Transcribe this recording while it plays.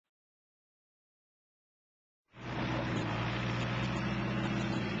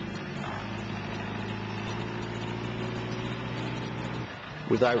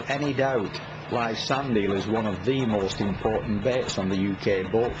Without any doubt, live sandeel is one of the most important baits on the UK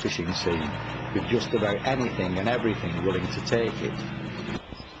boat fishing scene, with just about anything and everything willing to take it.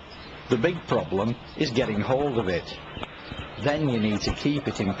 The big problem is getting hold of it. Then you need to keep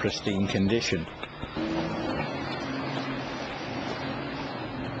it in pristine condition.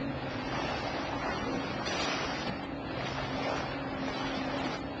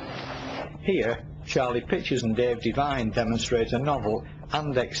 Here, Charlie Pitchers and Dave Devine demonstrate a novel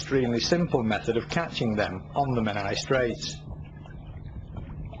and extremely simple method of catching them on the Menai Straits.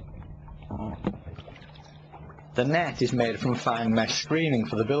 The net is made from fine mesh screening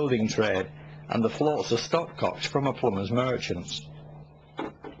for the building trade, and the floats are stopcocked from a plumber's merchant's.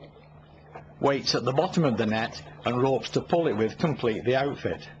 Weights at the bottom of the net and ropes to pull it with complete the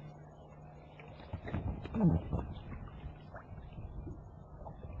outfit.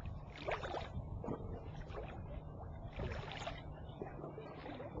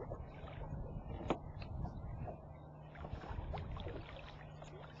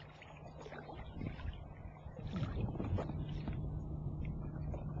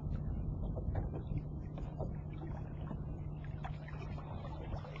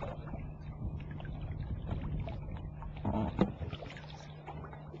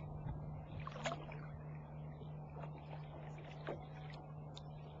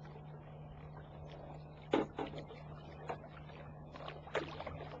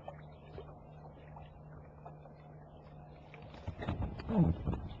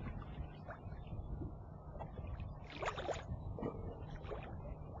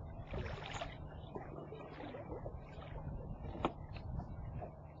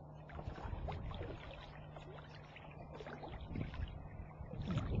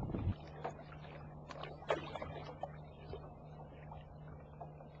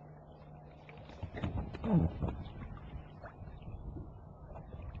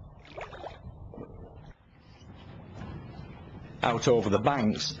 Out over the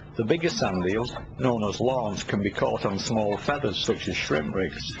banks, the bigger sandeels, known as lawns, can be caught on small feathers such as shrimp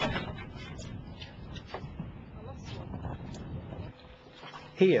rigs.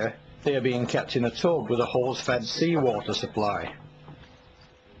 Here, they are being kept in a tub with a hose-fed seawater supply.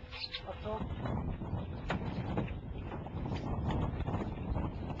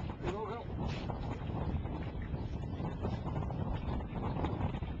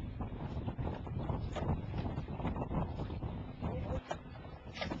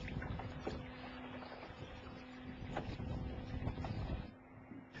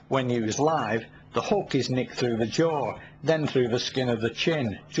 When used live, the hook is nicked through the jaw, then through the skin of the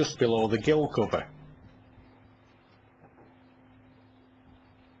chin, just below the gill cover.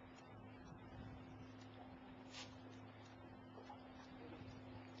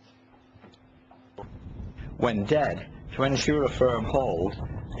 When dead, to ensure a firm hold,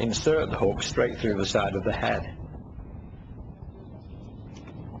 insert the hook straight through the side of the head.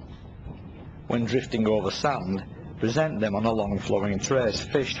 When drifting over sand, present them on a long flowing trace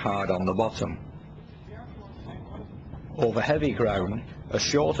fished hard on the bottom. Over heavy ground, a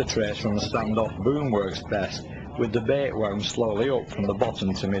shorter trace from the stand-off boom works best, with the bait wound slowly up from the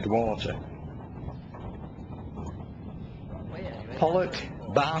bottom to mid-water. Pollock,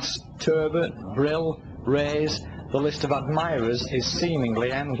 bass, turbot, brill, rays, the list of admirers is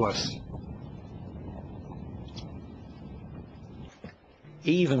seemingly endless.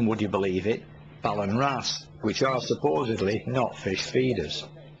 Even, would you believe it, Ballon wrasse, which are supposedly not fish feeders.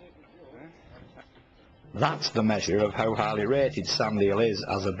 That's the measure of how highly rated sandeel is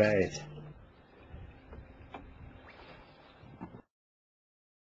as a bait.